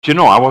Do you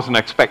know, I wasn't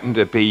expecting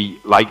to be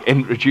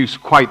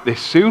introduced quite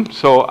this soon,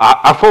 so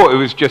I thought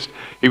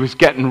he was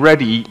getting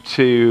ready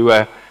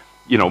to,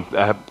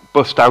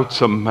 bust out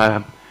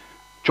some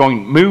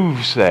joint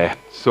moves there.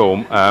 So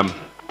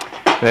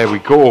there we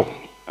go.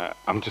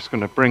 I'm just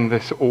going to bring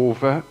this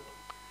over.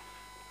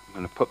 I'm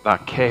going to put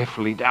that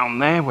carefully down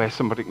there where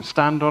somebody can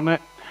stand on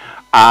it.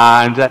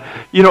 And,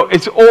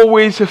 it's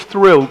always a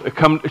thrill to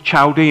come to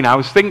Chowdene. I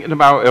was thinking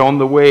about it on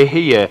the way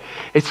here.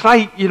 It's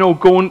like,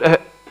 going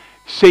to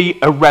see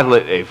a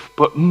relative,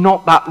 but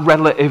not that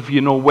relative,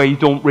 where you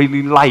don't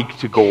really like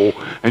to go,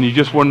 and you're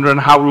just wondering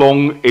how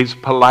long is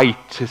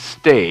polite to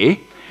stay.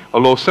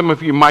 Although some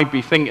of you might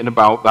be thinking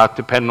about that,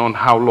 depending on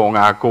how long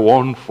I go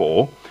on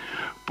for.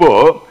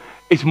 But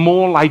it's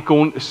more like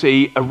going to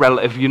see a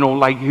relative,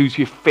 who's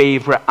your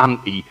favourite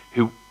auntie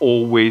who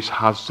always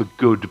has the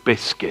good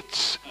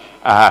biscuits.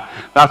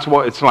 That's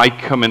what it's like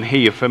coming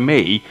here for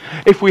me.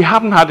 If we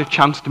haven't had a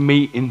chance to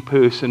meet in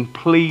person,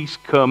 please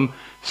come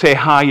say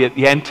hi at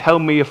the end. Tell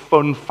me a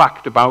fun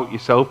fact about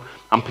yourself.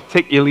 I'm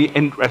particularly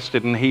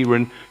interested in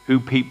hearing who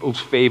people's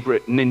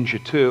favourite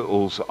Ninja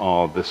Turtles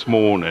are this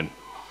morning.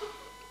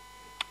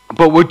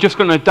 But we're just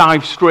going to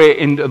dive straight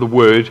into the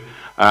Word.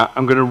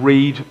 I'm going to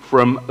read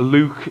from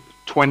Luke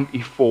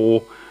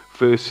 24,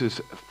 verses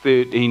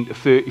 13 to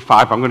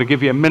 35. I'm going to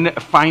give you a minute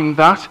to find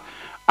that,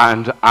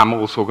 and I'm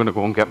also going to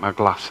go and get my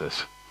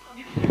glasses.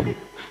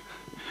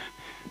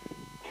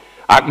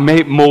 I can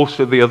make most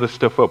of the other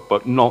stuff up,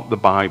 but not the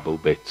Bible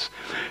bits.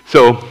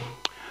 So,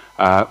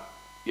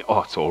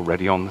 it's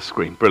already on the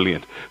screen.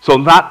 Brilliant. So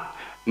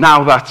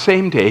that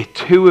same day,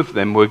 two of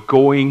them were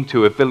going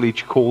to a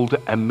village called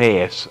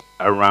Emmaus,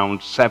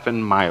 around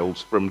 7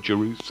 miles from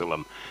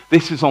Jerusalem.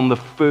 This is on the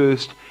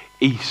first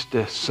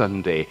Easter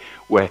Sunday,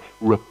 where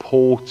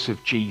reports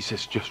of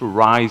Jesus just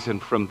rising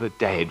from the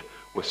dead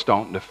were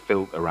starting to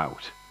filter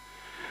out.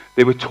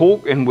 They were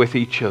talking with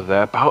each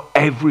other about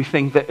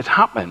everything that had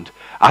happened.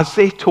 As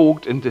they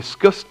talked and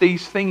discussed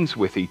these things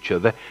with each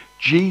other,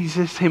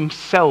 Jesus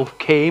himself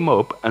came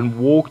up and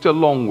walked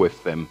along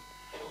with them,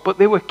 but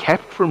they were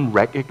kept from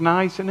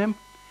recognizing him.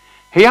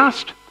 He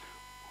asked,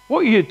 "What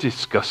are you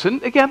discussing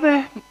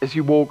together as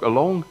you walk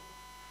along?"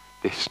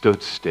 They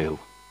stood still,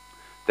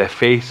 their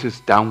faces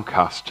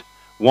downcast.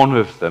 One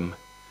of them,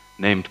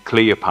 named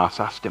Cleopas,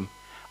 asked him,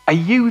 "Are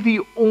you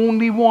the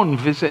only one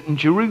visiting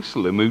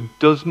Jerusalem who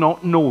does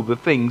not know the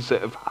things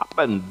that have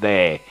happened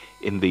there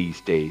in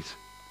these days?"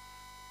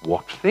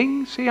 "What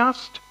things?" he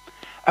asked.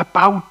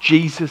 "About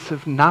Jesus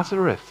of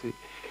Nazareth,"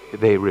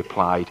 they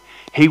replied.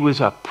 "He was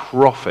a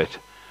prophet,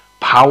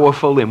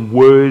 powerful in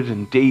word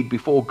and deed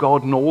before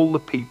God and all the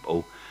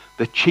people.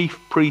 The chief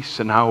priests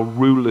and our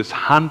rulers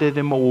handed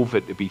him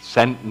over to be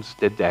sentenced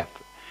to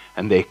death,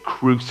 and they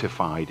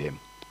crucified him.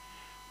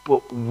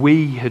 But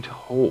we had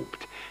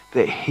hoped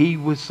that he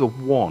was the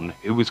one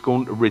who was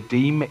going to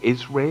redeem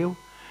Israel.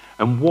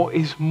 And what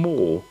is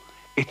more,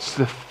 it's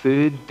the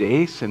third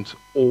day since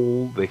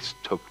all this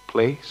took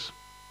place."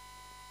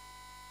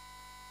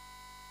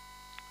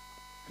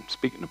 And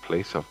speaking of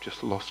place, I've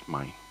just lost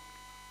mine.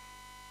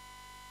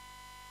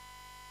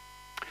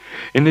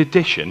 In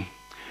addition,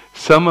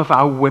 some of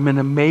our women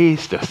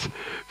amazed us.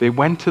 They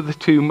went to the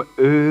tomb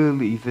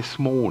early this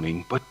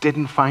morning, but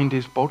didn't find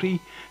his body.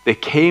 They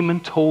came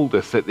and told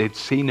us that they'd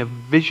seen a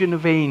vision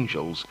of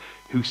angels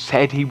who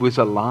said he was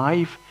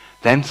alive.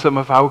 Then some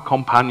of our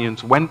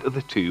companions went to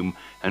the tomb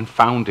and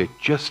found it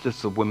just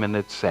as the women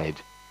had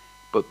said,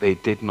 but they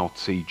did not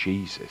see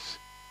Jesus.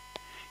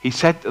 He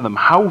said to them,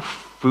 "How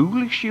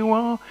foolish you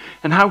are,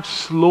 and how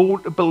slow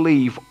to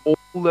believe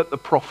all that the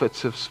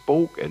prophets have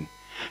spoken.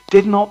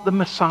 Did not the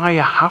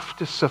Messiah have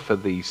to suffer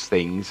these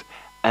things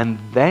and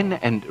then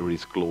enter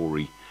his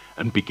glory?"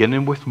 And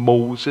beginning with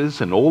Moses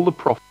and all the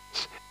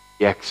prophets,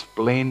 he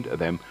explained to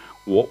them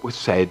what was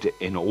said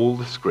in all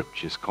the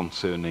scriptures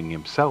concerning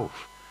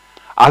himself.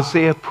 As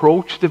they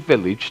approached the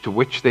village to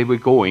which they were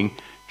going,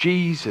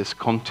 Jesus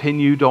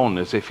continued on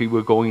as if he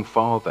were going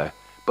farther.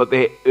 But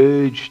they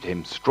urged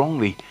him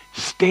strongly,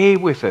 "Stay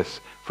with us,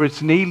 for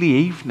it's nearly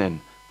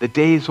evening. The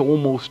day is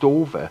almost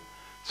over."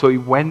 So he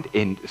went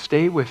in to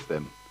stay with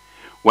them.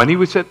 When he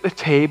was at the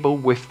table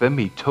with them,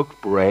 he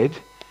took bread,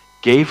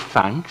 gave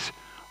thanks,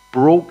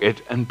 broke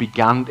it, and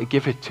began to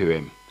give it to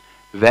him.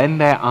 Then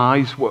their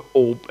eyes were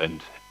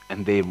opened,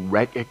 and they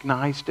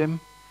recognized him,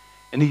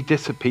 and he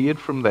disappeared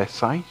from their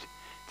sight.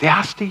 They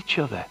asked each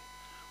other,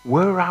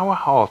 "Were our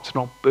hearts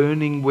not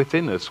burning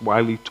within us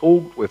while he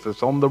talked with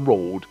us on the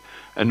road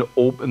and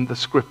opened the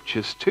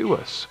scriptures to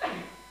us?"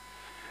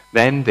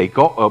 Then they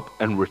got up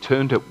and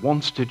returned at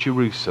once to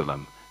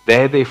Jerusalem.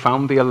 There they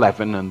found the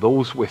 11 and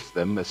those with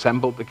them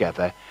assembled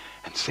together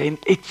and saying,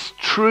 "It's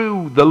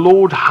true, the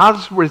Lord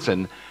has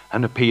risen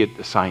and appeared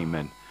to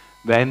Simon."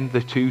 Then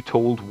the two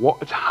told what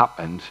had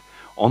happened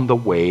on the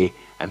way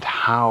and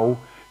how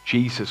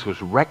Jesus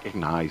was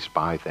recognized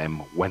by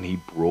them when he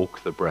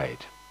broke the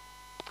bread.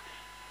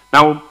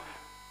 Now,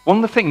 One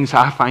of the things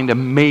I find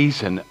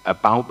amazing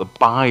about the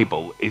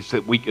Bible is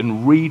that we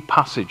can read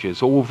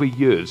passages over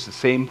years, the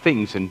same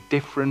things, and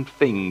different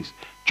things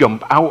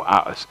jump out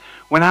at us.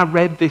 When I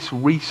read this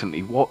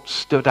recently, what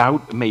stood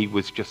out to me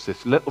was just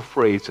this little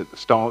phrase at the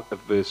start of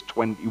verse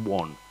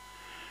 21.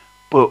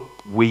 But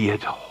we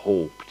had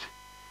hoped.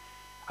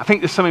 I think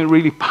there's something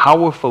really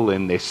powerful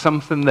in this,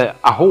 something that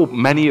I hope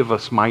many of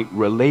us might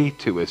relate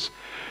to us.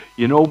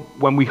 You know,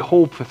 when we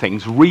hope for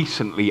things,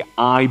 recently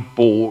I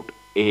bought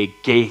a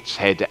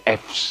Gateshead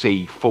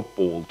FC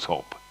football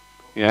top.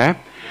 Yeah?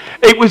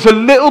 It was a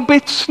little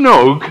bit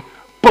snug,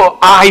 but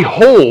I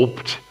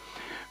hoped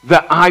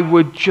that I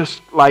would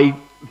just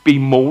be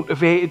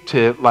motivated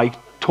to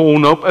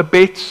tone up a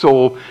bit,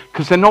 so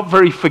because they're not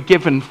very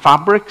forgiving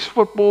fabrics,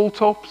 football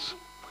tops.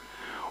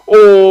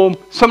 Or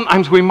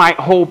sometimes we might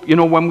hope,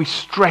 when we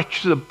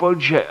stretch the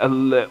budget a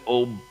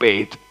little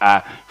bit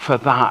for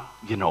that,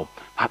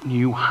 that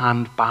new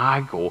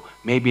handbag, or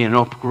maybe an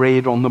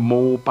upgrade on the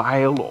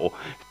mobile, or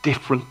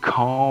different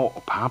car,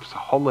 or perhaps a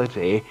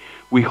holiday.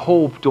 We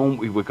hope, don't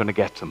we, we're going to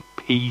get some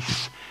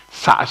peace,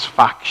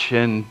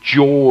 satisfaction,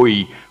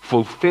 joy,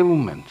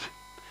 fulfillment.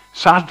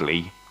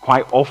 Sadly,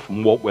 quite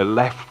often what we're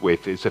left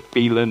with is a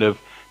feeling of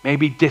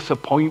maybe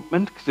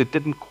disappointment because it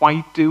didn't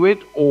quite do it,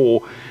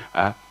 or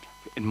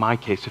in my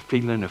case, a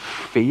feeling of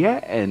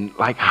fear and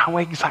how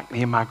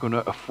exactly am I going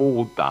to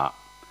afford that?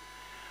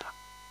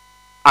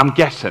 I'm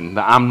guessing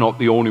that I'm not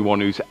the only one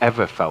who's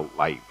ever felt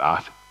like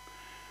that.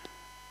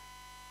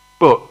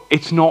 But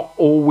it's not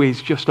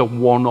always just a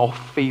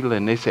one-off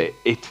feeling, is it?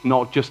 It's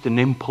not just an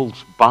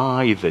impulse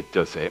buy that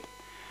does it.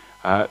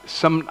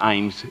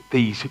 Sometimes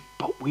these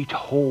 "but we'd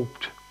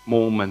hoped"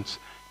 moments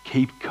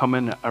keep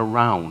coming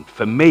around.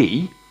 For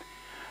me,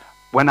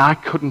 when I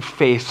couldn't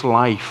face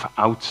life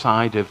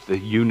outside of the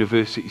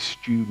university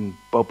student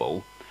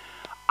bubble,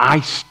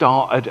 I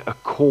started a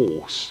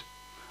course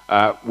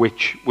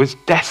which was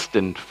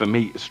destined for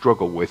me to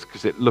struggle with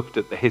because it looked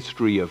at the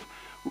history of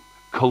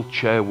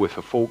culture with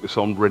a focus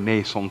on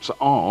Renaissance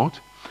art,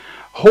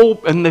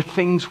 hoping that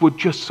things would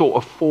just sort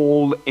of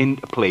fall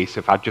into place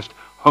if I just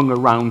hung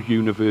around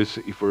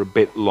university for a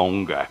bit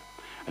longer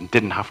and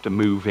didn't have to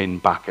move in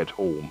back at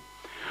home.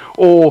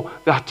 Or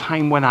that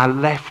time when I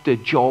left a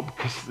job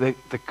because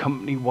the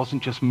company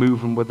wasn't just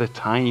moving with the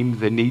time,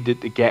 they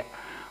needed to get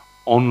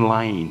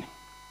online.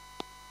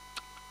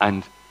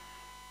 And,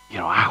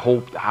 I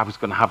hoped I was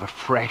going to have a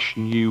fresh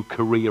new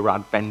career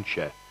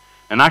adventure.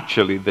 And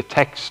actually, the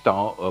tech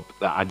startup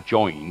that I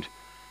joined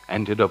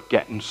ended up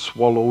getting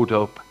swallowed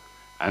up,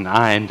 and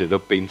I ended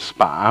up being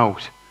spat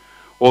out.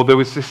 Or there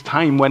was this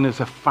time when, as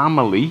a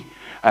family,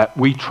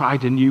 we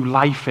tried a new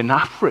life in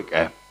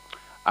Africa.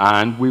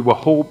 And we were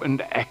hoping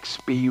to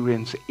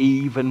experience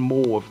even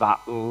more of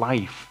that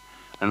life,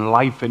 and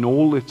life in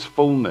all its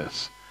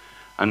fullness.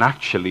 And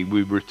actually,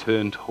 we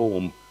returned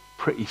home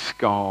pretty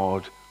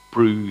scarred,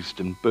 bruised,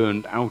 and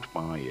burnt out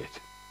by it.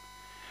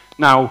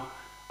 Now,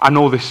 I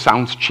know this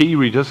sounds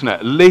cheery, doesn't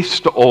it? A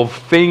list of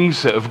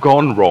things that have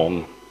gone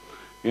wrong.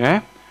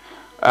 Yeah?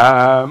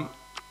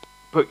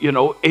 But,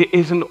 it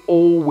isn't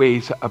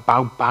always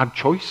about bad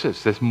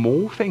choices. There's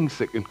more things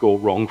that can go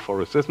wrong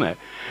for us, isn't it?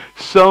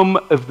 Some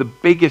of the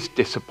biggest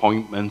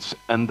disappointments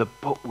and the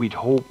 "but we'd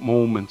hope"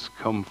 moments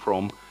come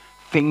from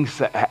things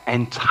that are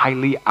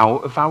entirely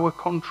out of our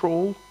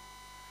control.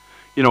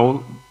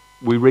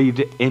 We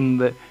read in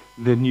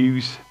the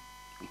news,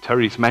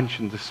 Terry's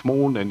mentioned this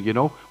morning,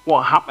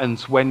 what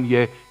happens when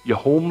your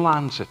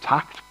homeland's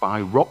attacked by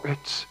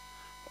rockets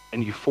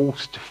and you're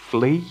forced to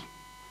flee.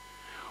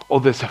 Or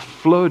there's a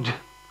flood,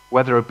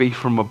 whether it be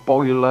from a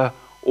boiler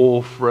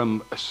or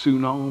from a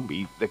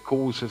tsunami that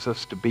causes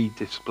us to be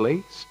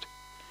displaced.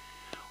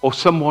 Or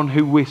someone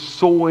who we're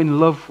so in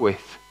love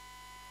with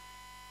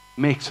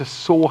makes us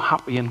so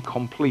happy and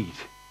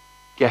complete,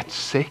 gets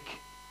sick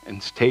and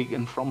is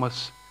taken from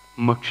us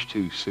much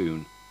too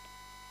soon.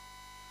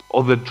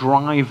 Or the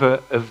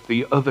driver of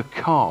the other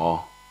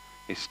car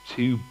is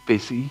too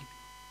busy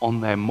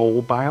on their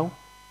mobile.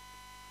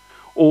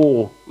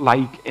 Or,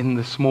 like in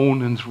this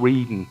morning's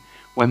reading,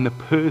 when the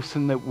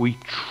person that we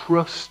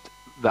trust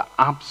the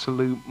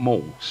absolute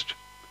most,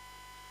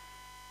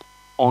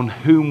 on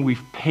whom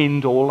we've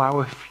pinned all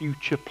our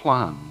future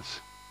plans,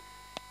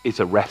 is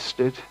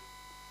arrested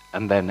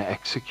and then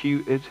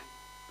executed.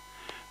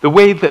 The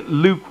way that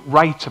Luke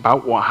writes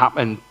about what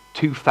happened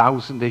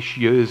 2,000-ish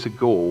years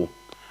ago,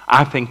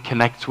 I think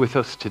connects with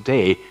us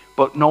today,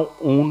 but not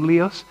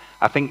only us.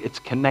 I think it's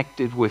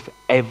connected with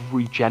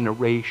every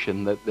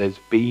generation that there's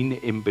been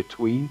in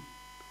between.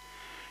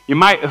 You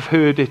might have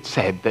heard it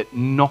said that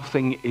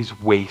nothing is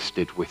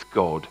wasted with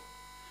God.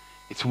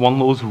 It's one of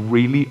those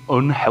really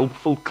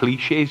unhelpful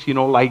cliches,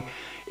 like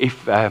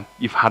if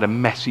you've had a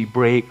messy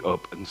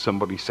breakup and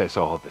somebody says,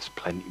 "Oh, there's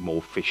plenty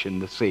more fish in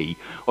the sea,"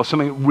 or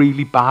something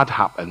really bad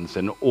happens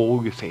and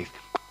all you say is,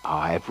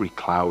 "Oh, every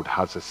cloud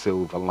has a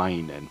silver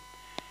lining."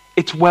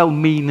 It's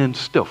well-meaning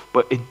stuff,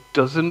 but it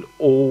doesn't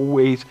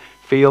always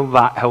feel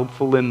that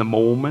helpful in the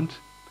moment.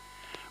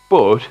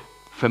 But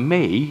for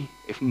me,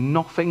 if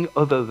nothing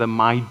other than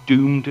my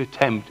doomed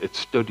attempt at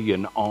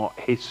studying art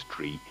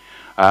history.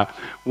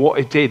 What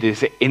it did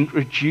is it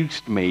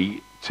introduced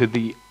me to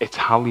the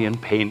Italian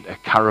painter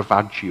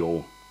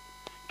Caravaggio.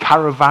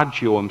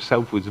 Caravaggio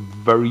himself was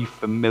very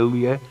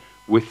familiar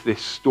with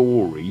this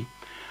story,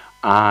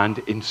 and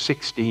in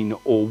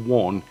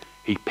 1601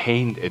 he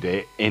painted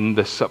it in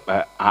the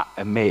Supper at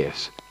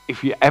Emmaus.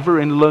 If you're ever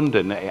in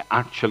London, it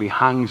actually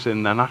hangs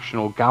in the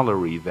National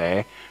Gallery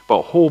there,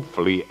 but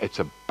hopefully it's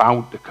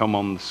about to come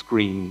on the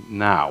screen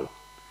now.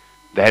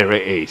 There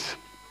it is.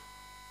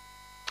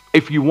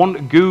 If you want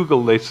to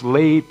Google this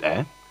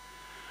later,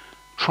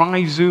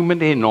 try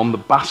zooming in on the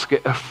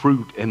basket of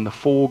fruit in the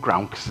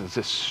foreground, because there's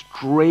a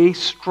stray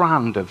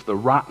strand of the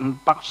rattan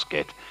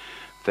basket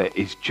that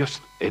is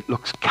just, it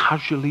looks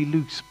casually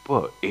loose,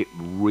 but it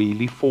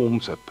really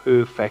forms a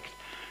perfect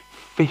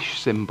fish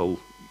symbol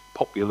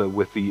popular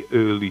with the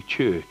early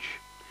church.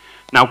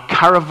 Now,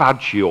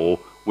 Caravaggio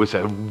was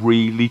a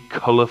really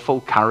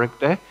colourful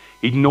character.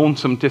 He'd known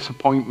some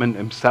disappointment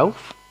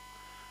himself.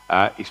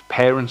 His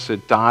parents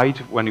had died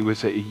when he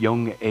was at a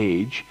young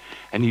age,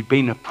 and he'd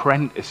been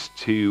apprenticed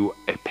to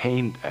a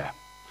painter.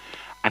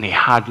 And he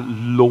had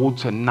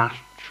loads of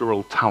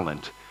natural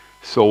talent.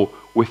 So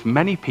with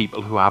many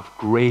people who have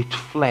great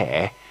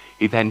flair,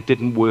 he then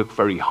didn't work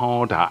very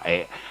hard at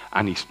it,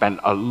 and he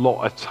spent a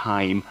lot of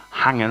time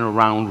hanging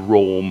around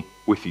Rome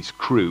with his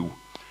crew,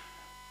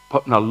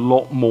 putting a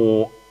lot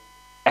more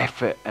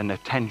effort and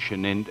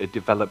attention into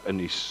developing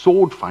his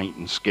sword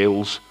fighting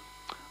skills,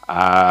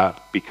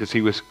 because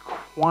he was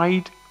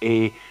quite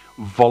a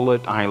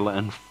volatile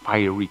and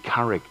fiery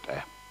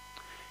character.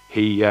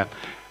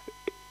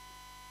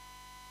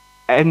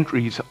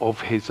 Entries of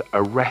his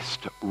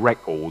arrest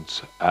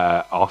records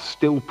are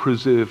still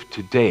preserved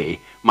today.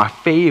 My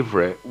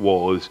favourite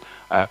was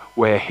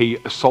where he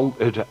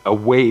assaulted a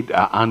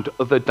waiter and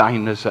other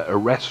diners at a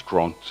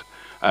restaurant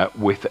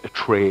with a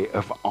tray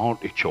of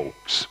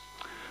artichokes.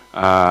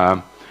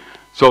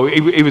 So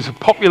he was a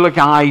popular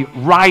guy,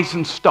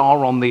 rising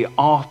star on the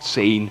art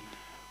scene,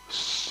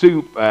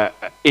 super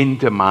in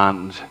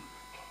demand,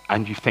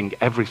 and you think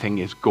everything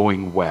is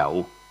going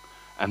well,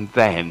 and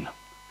then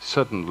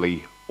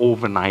suddenly,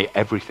 overnight,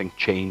 everything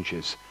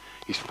changes.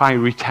 His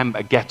fiery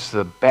temper gets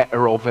the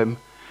better of him.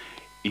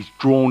 He's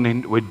drawn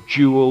into a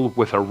duel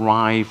with a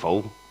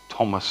rival,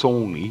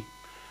 Tomasoni,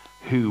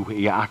 who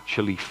he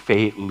actually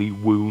fatally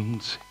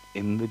wounds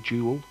in the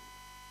duel.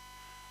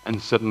 And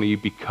suddenly he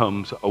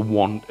becomes a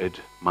wanted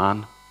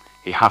man.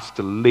 He has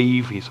to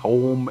leave his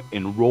home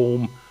in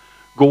Rome,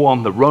 go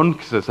on the run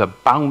because there's a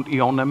bounty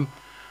on him,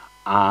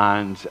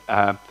 and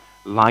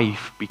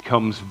life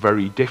becomes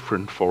very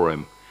different for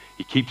him.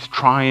 He keeps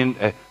trying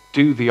to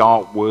do the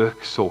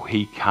artwork so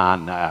he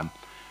can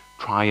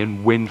try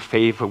and win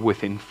favor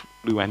with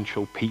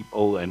influential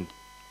people and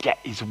get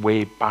his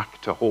way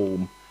back to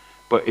home,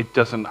 but it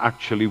doesn't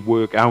actually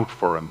work out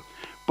for him.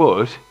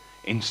 But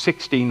in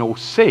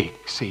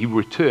 1606, he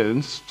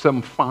returns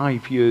some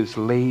 5 years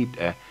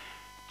later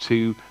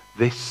to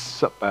this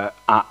supper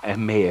at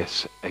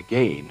Emmaus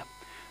again.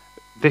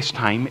 This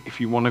time, if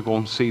you want to go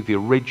and see the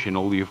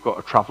original, you've got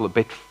to travel a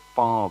bit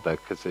farther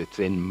because it's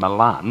in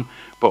Milan,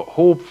 but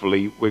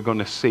hopefully we're going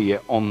to see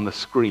it on the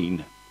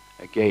screen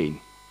again.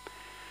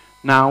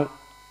 Now,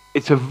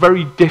 it's a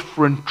very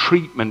different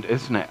treatment,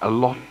 isn't it? A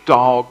lot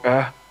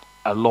darker,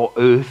 a lot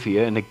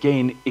earthier, and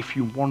again, if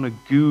you want to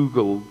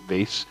Google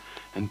this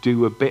and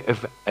do a bit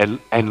of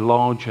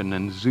enlarging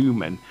and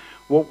zooming,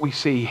 what we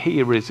see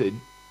here is a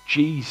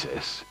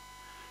Jesus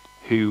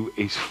who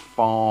is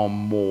far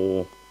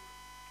more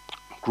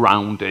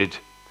grounded,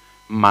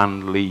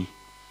 manly,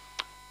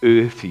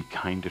 earthy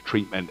kind of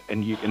treatment.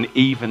 And you can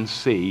even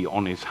see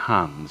on his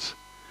hands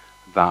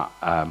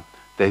that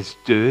there's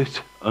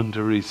dirt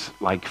under his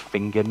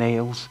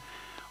fingernails,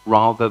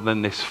 rather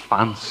than this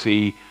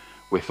fancy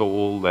with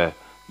all the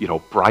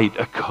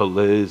brighter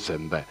colors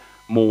and the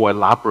more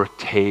elaborate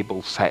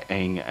table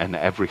setting and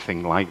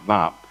everything like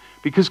that.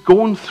 Because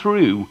going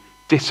through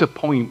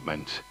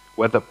disappointment,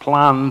 whether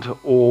planned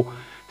or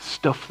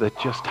stuff that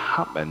just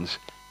happens,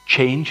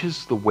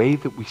 changes the way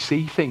that we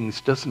see things,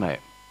 doesn't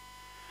it?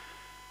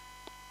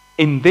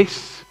 In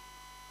this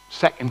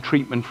second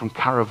treatment from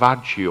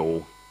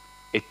Caravaggio,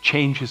 it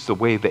changes the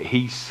way that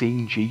he's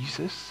seen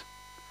Jesus.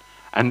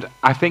 And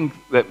I think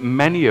that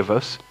many of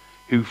us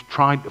who've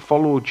tried to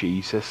follow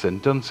Jesus and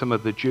done some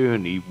of the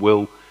journey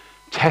will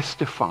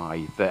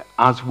testify that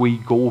as we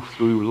go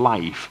through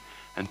life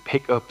and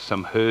pick up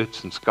some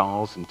hurts and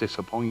scars and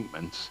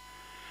disappointments,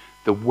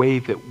 the way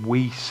that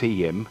we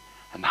see him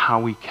and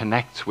how he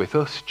connects with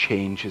us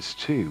changes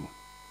too.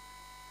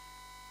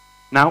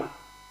 Now,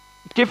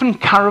 given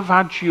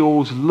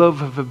Caravaggio's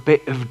love of a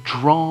bit of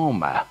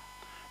drama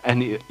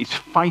and his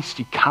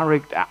feisty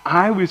character,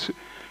 I was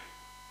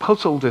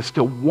puzzled as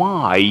to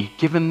why,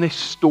 given this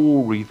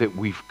story that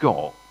we've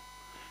got,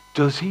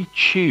 does he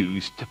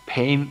choose to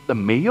paint the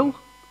meal?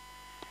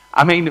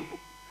 I mean,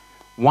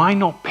 why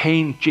not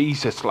paint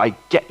Jesus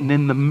like getting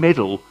in the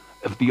middle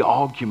of the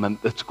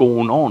argument that's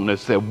going on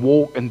as they're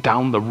walking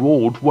down the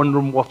road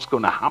wondering what's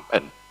going to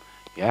happen.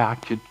 Yeah, I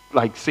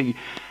could see,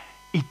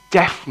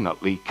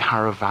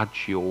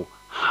 Caravaggio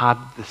had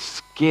the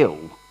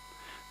skill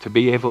to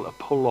be able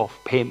to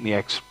paint the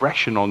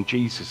expression on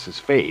Jesus'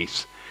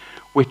 face,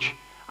 which,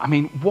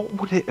 what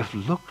would it have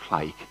looked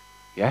like?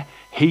 Yeah,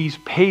 he's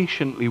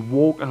patiently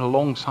walking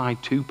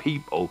alongside two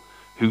people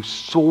whose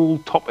sole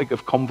topic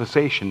of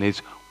conversation is,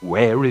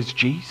 where is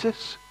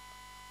Jesus?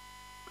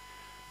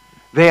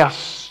 They are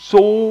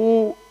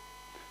so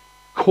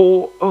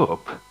caught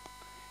up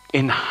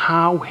in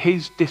how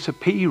his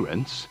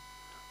disappearance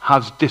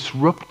has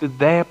disrupted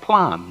their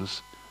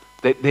plans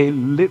that they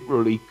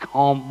literally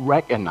can't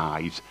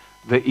recognize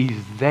that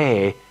he's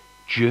there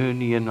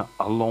journeying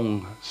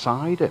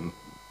alongside him,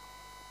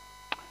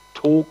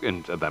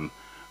 talking to them,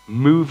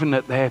 moving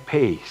at their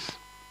pace.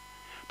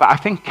 But I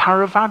think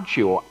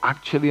Caravaggio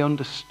actually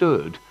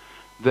understood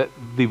that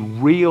the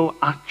real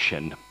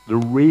action, the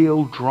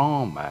real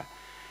drama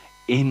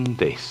in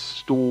this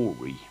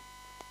story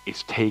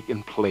is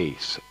taking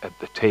place at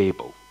the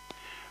table.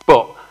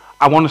 But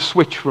I want to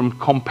switch from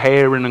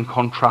comparing and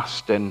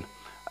contrasting,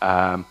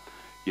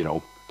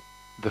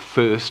 the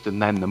first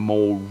and then the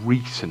more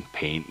recent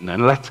painting.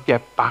 And let's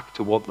get back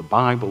to what the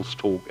Bible's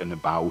talking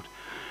about.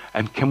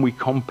 And can we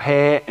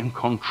compare and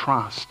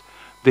contrast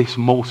this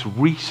most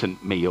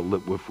recent meal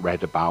that we've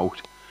read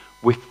about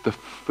with the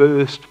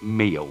first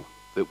meal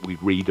that we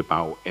read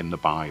about in the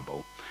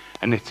Bible?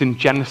 And it's in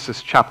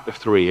Genesis chapter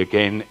 3.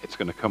 Again, it's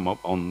going to come up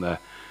on the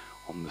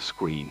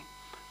screen.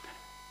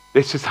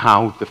 This is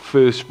how the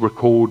first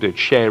recorded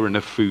sharing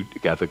of food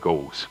together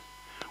goes.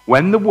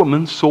 When the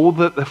woman saw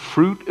that the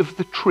fruit of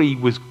the tree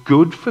was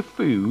good for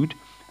food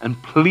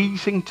and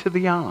pleasing to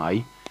the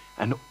eye,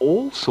 and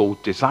also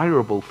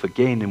desirable for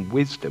gaining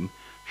wisdom,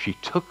 she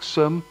took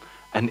some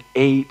and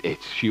ate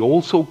it. She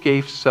also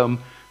gave some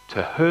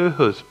to her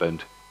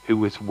husband who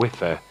was with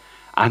her,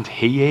 and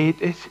he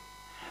ate it.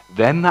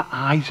 Then the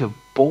eyes of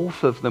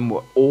both of them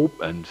were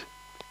opened,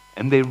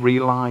 and they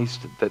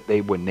realized that they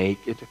were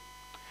naked.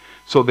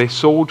 So they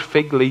sewed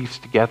fig leaves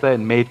together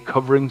and made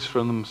coverings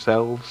for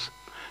themselves.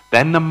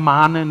 Then the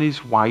man and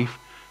his wife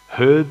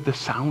heard the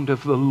sound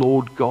of the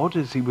Lord God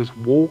as he was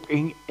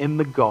walking in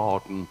the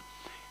garden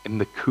in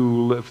the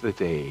cool of the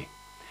day.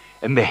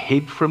 And they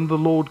hid from the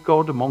Lord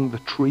God among the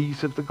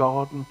trees of the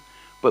garden.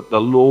 But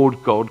the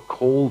Lord God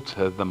called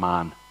to the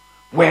man,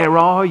 "Where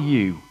are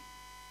you?"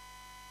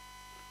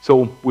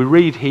 So we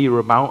read here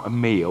about a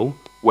meal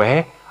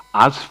where,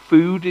 as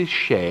food is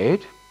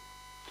shared,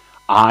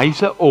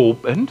 eyes are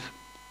opened,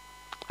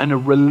 and a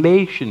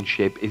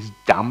relationship is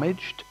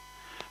damaged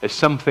as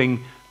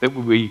something that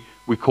we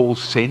call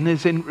sin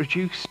is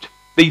introduced.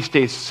 These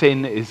days,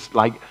 sin is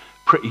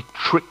pretty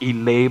tricky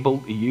label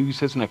to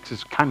use, isn't it? Because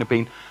it's kind of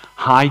been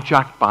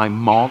hijacked by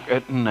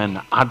marketing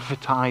and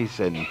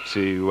advertising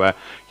to,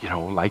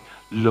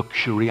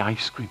 luxury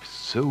ice cream.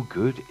 So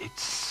good,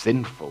 it's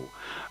sinful.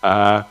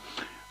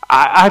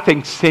 I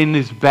think sin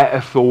is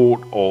better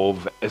thought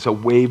of as a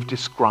way of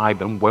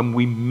describing when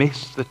we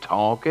miss the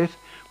target,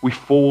 we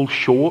fall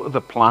short of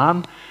the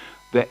plan,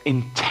 the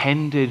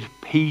intended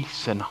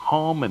peace and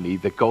harmony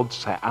that God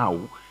set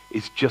out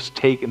is just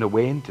taken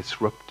away and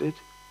disrupted.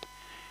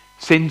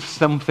 Sin's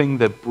something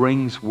that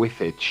brings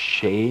with it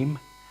shame,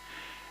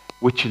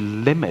 which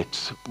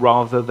limits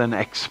rather than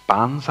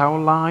expands our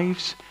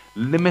lives,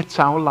 limits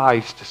our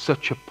lives to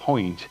such a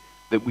point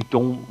that we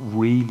don't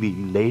really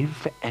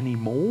live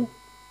anymore.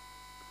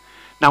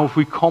 Now, if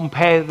we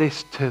compare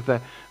this to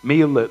the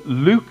meal that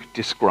Luke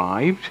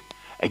described,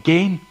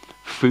 again,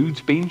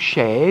 food's been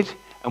shared,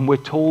 and we're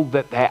told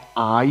that their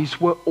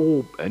eyes were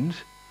opened,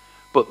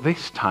 but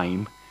this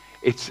time,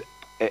 it's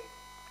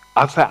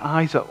as their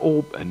eyes are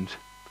opened,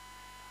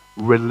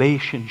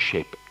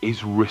 relationship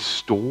is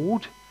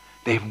restored.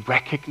 They've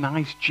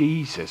recognized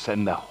Jesus,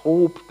 and the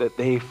hope that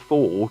they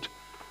thought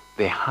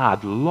they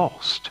had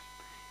lost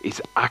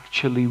is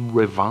actually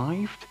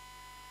revived.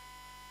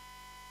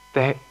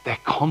 Their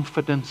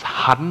confidence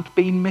hadn't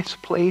been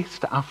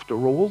misplaced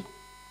after all.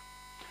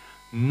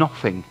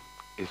 Nothing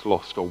is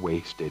lost or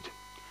wasted.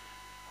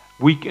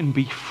 We can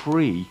be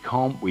free,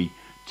 can't we,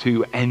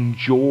 to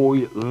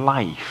enjoy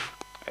life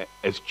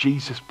as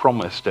Jesus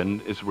promised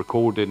and is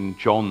recorded in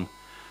John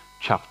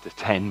chapter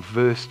 10,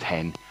 verse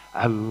 10,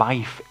 a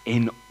life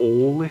in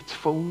all its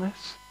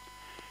fullness.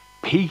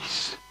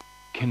 Peace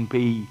can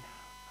be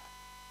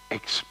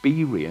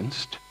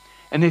experienced,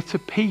 and it's a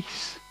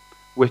peace,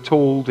 we're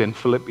told in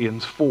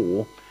Philippians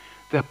 4,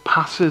 that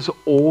passes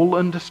all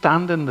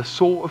understanding, the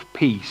sort of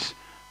peace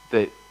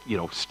that,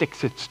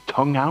 sticks its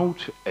tongue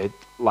out at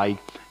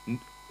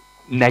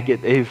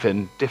negative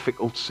and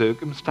difficult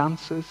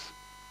circumstances.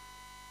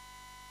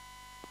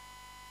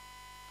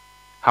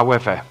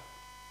 However,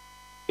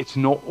 it's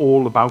not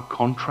all about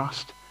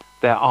contrast.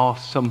 There are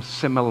some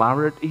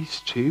similarities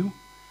too.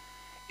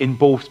 In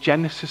both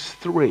Genesis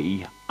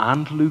 3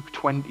 and Luke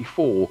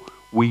 24,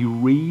 we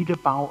read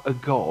about a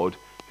God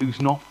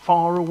who's not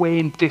far away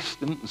and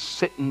distant and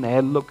sitting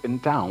there looking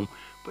down,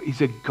 but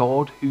he's a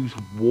God who's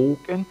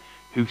walking,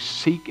 who's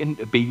seeking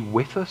to be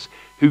with us,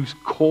 who's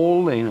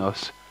calling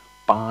us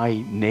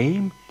by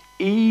name,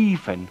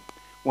 even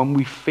when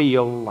we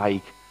feel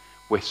like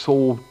we're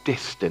so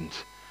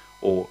distant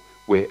or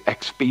we're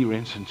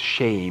experiencing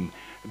shame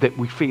that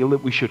we feel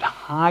that we should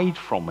hide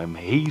from him.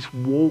 He's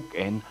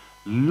walking,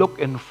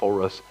 looking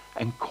for us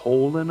and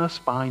calling us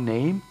by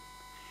name.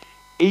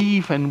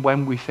 Even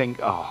when we think,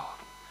 oh,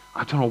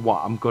 I don't know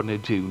what I'm going to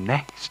do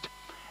next.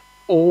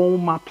 All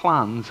my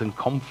plans and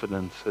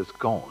confidence has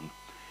gone.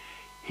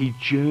 He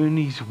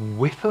journeys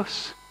with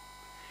us.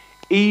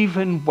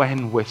 Even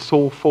when we're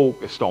so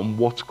focused on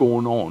what's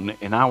going on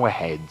in our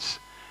heads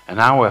and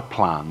our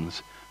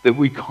plans that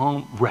we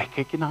can't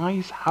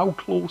recognize how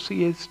close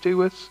he is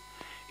to us,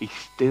 he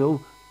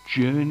still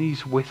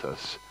journeys with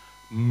us,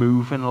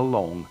 moving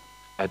along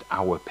at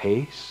our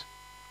pace.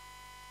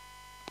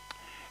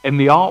 In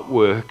the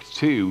artwork,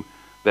 too,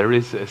 there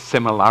is a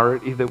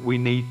similarity that we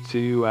need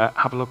to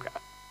have a look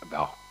at.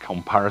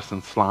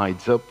 Comparison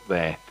slides up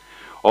there.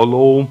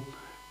 Although,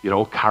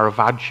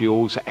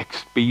 Caravaggio's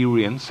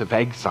experience of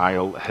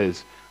exile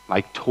has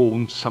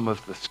toned some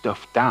of the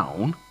stuff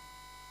down,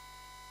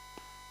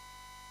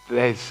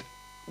 there's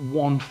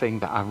one thing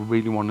that I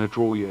really want to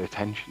draw your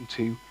attention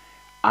to.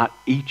 At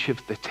each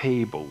of the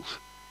tables,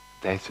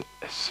 there's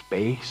a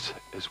space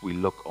as we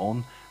look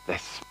on.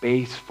 There's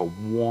space for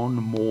one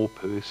more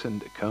person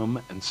to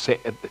come and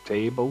sit at the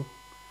table.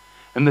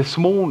 And this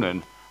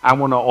morning, I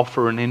want to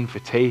offer an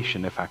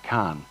invitation, if I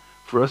can,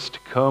 for us to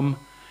come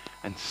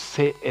and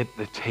sit at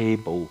the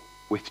table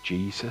with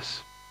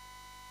Jesus.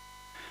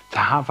 To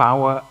have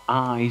our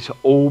eyes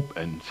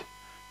opened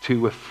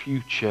to a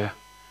future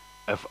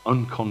of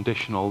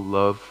unconditional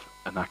love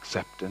and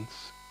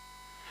acceptance.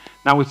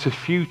 Now, it's a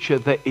future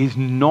that is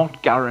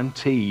not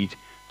guaranteed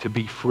to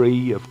be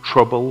free of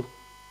trouble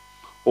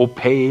or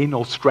pain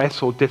or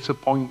stress or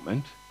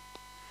disappointment,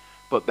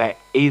 but there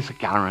is a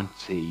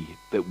guarantee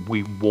that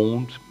we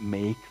won't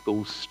make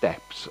those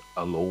steps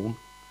alone.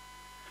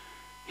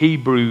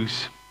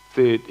 Hebrews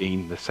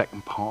 13, the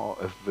second part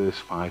of verse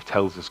 5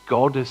 tells us,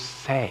 God has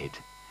said,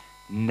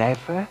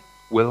 never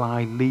will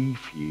I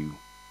leave you,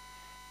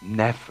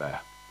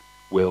 never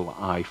will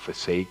I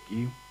forsake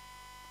you.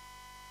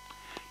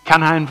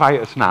 Can I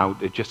invite us now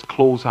to just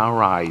close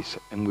our eyes,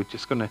 and we're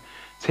just going to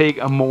take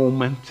a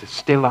moment to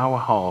still our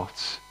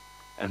hearts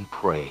and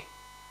pray.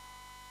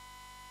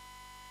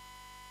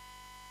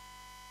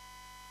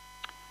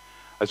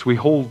 As we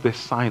hold this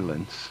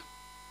silence,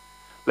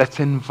 let's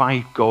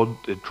invite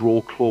God to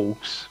draw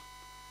close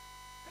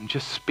and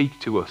just speak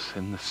to us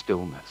in the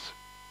stillness.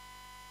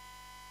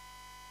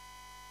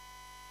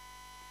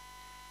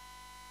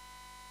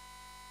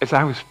 As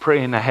I was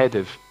praying ahead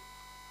of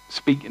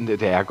speaking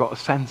today, I got a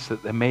sense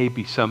that there may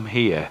be some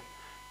here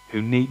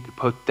who need to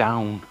put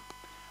down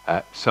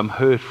some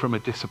hurt from a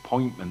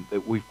disappointment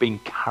that we've been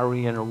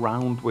carrying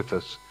around with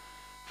us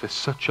for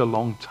such a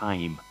long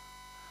time,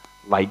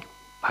 like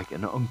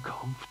an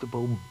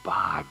uncomfortable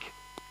bag,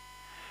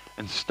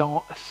 and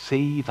start to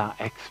see that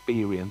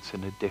experience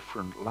in a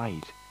different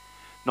light.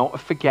 Not to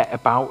forget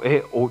about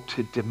it or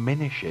to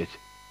diminish it,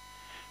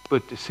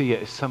 but to see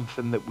it as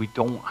something that we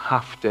don't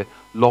have to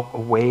lock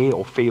away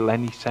or feel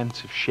any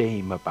sense of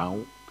shame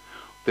about,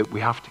 that we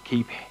have to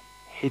keep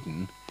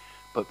hidden,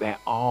 but there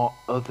are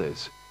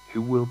others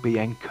who will be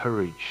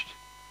encouraged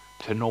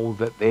to know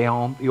that they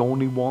aren't the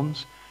only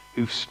ones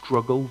who've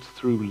struggled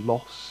through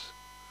loss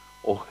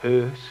or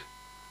hurt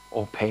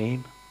or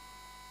pain.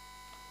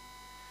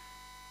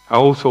 I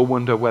also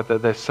wonder whether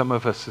there's some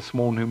of us this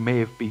morning who may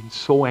have been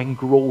so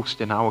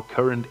engrossed in our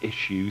current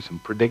issues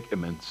and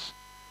predicaments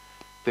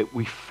that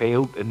we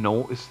fail to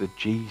notice that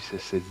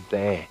Jesus is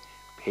there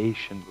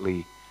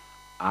patiently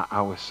at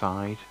our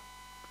side.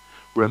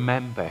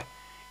 Remember,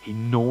 he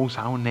knows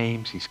our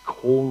names. He's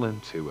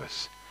calling to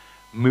us,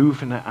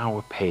 moving at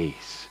our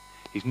pace.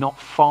 He's not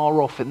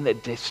far off in the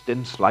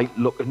distance, like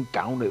looking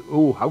down at,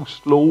 oh, how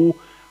slow,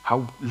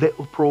 how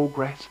little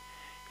progress.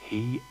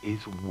 He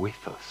is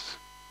with us.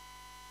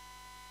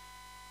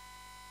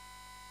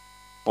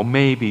 Or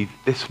maybe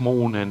this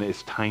morning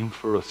it's time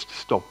for us to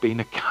stop being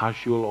a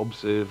casual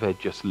observer,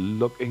 just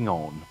looking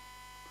on,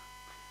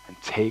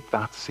 and take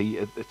that seat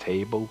at the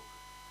table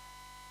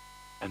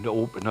and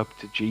open up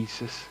to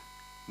Jesus,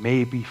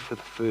 maybe for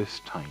the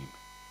first time.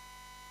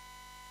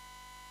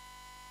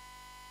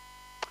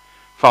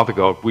 Father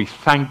God, we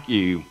thank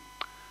you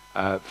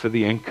for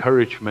the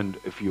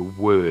encouragement of your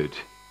word,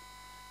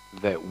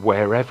 that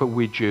wherever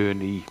we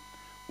journey,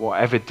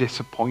 whatever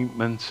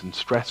disappointments and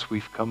stress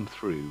we've come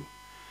through,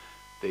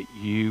 that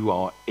you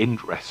are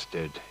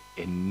interested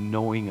in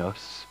knowing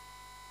us,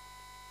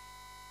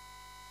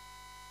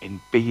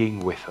 in being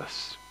with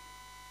us,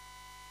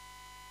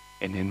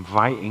 in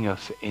inviting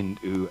us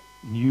into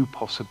new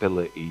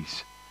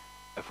possibilities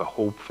of a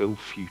hope-filled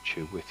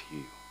future with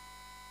you.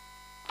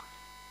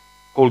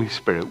 Holy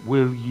Spirit,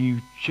 will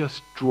you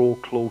just draw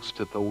close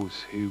to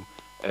those who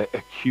are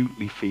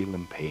acutely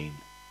feeling pain?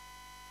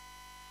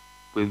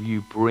 Will you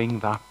bring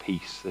that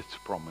peace that's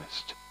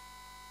promised?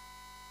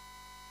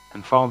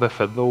 And Father,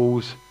 for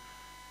those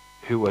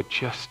who are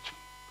just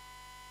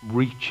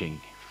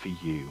reaching for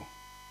you.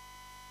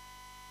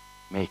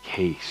 Make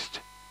haste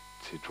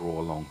to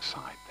draw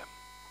alongside them.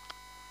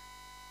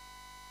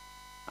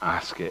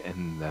 Ask it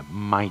in the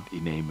mighty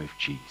name of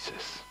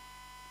Jesus.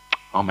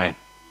 Amen.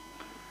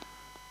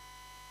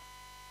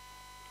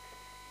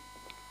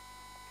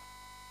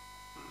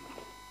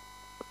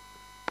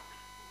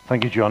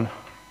 Thank you, John.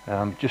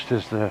 Just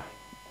as the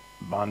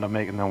band are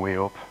making their way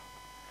up,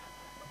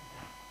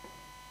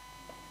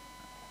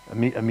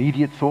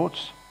 immediate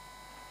thoughts.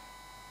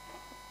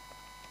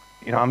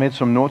 You know, I made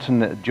some notes,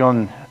 and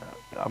John,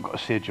 I've got to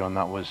say, John,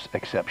 that was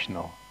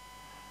exceptional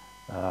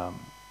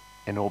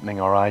in opening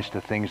our eyes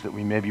to things that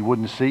we maybe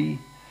wouldn't see.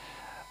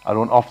 I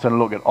don't often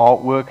look at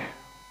artwork.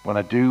 When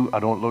I do, I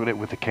don't look at it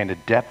with the kind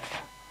of depth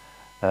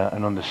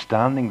and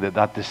understanding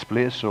that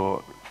displays.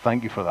 So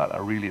thank you for that. I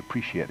really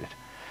appreciate it.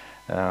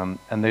 And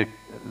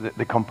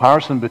the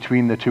comparison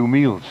between the two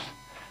meals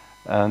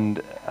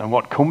and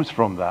what comes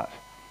from that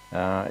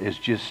is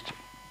just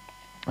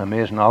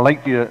amazing. I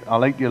like your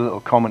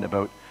little comment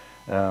about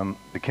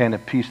the kind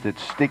of piece that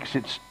sticks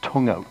its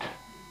tongue out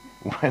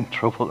when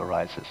trouble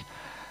arises.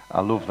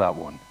 I love that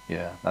one.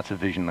 Yeah, that's a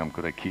vision I'm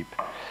going to keep.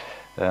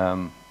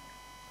 But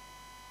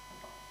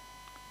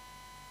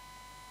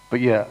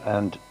yeah,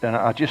 and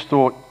I just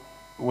thought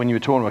when you were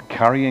talking about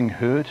carrying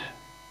hurt,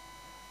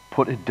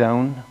 put it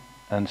down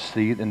and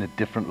see it in a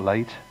different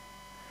light.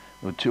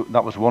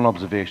 That was one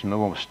observation.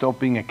 Another one was stop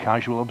being a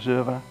casual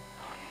observer.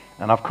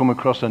 And I've come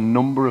across a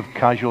number of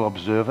casual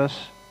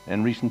observers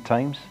in recent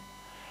times.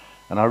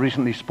 And I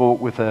recently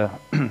spoke with a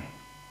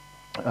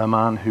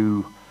man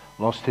who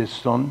lost his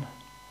son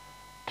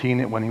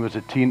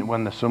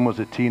when the son was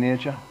a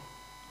teenager.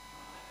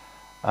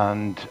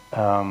 And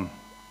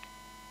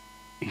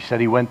he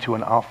said he went to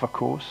an Alpha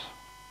course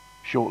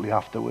shortly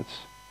afterwards.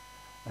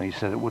 And he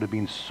said it would have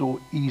been so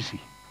easy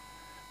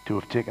to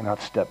have taken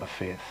that step of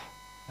faith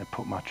and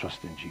put my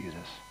trust in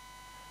Jesus.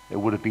 It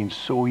would have been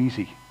so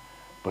easy,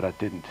 but I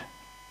didn't.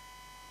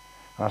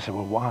 And I said,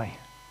 well, why?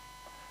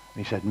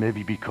 And he said,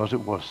 maybe because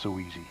it was so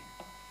easy.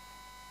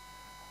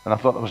 And I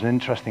thought that was an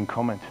interesting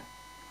comment,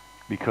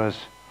 because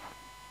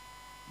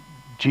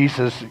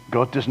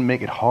God doesn't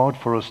make it hard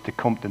for us to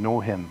come to know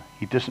him.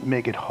 He doesn't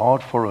make it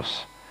hard for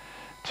us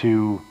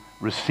to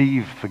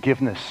receive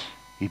forgiveness.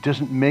 He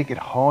doesn't make it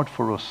hard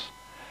for us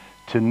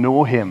to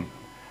know him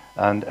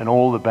and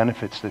all the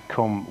benefits that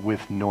come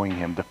with knowing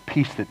him, the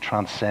peace that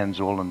transcends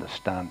all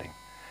understanding.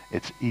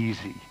 It's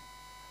easy.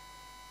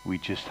 We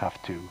just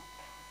have to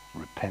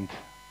repent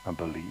and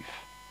believe.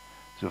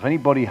 So if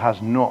anybody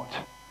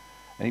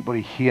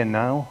here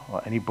now,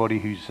 or anybody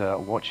who's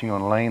watching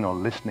online or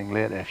listening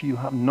later, if you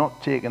have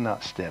not taken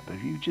that step,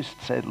 if you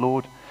just said,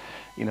 Lord,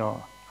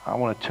 I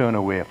want to turn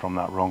away from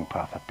that wrong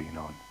path I've been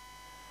on,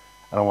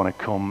 and I want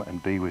to come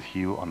and be with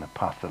you on the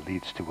path that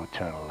leads to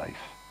eternal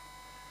life.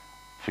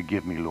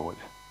 Forgive me, Lord.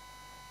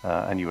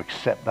 And you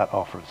accept that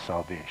offer of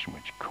salvation,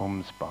 which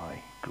comes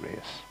by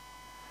grace.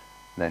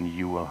 Then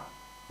you will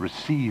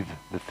receive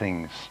the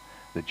things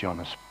that John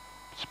has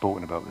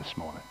spoken about this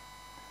morning.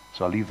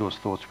 So I'll leave those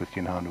thoughts with you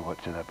and hand over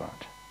to their band.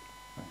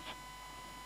 Thanks.